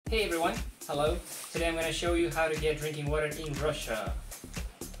Hey everyone, hello. Today I'm going to show you how to get drinking water in Russia.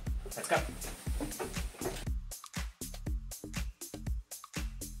 Let's go.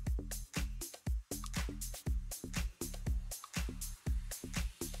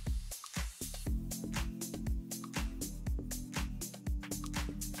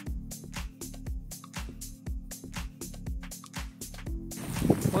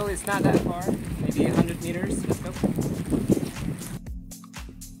 Well, it's not that far, maybe 100 meters. Let's go.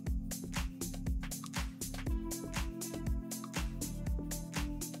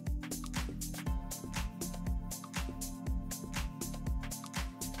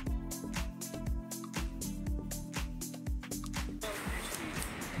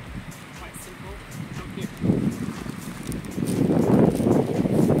 Quite simple. Come here.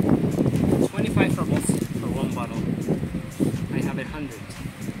 25 rubles for one bottle. I have 100.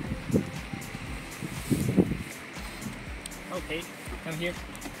 Okay, come here.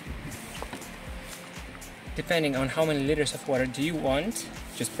 Depending on how many liters of water do you want,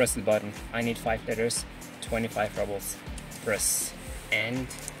 just press the button. I need 5 liters, 25 rubles. Press and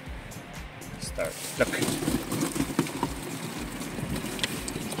start. Look.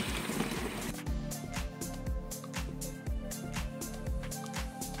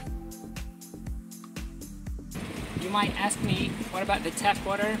 You might ask me, what about the tap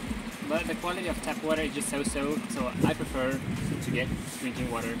water? But the quality of tap water is just so-so, so I prefer to get drinking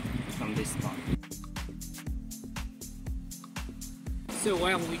water from this spot. So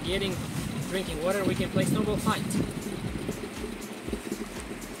while we're getting drinking water, we can play snowball fight.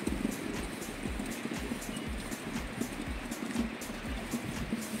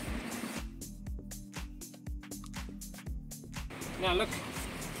 Now look.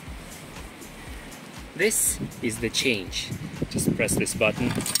 This is the change. Just press this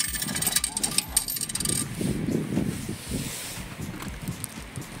button.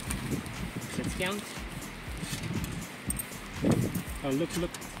 Let's count. Oh, look.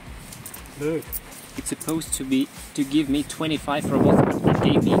 It's supposed to give me 25 rubles, but it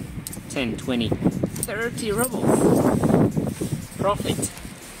gave me 10, 20, 30 rubles. Profit.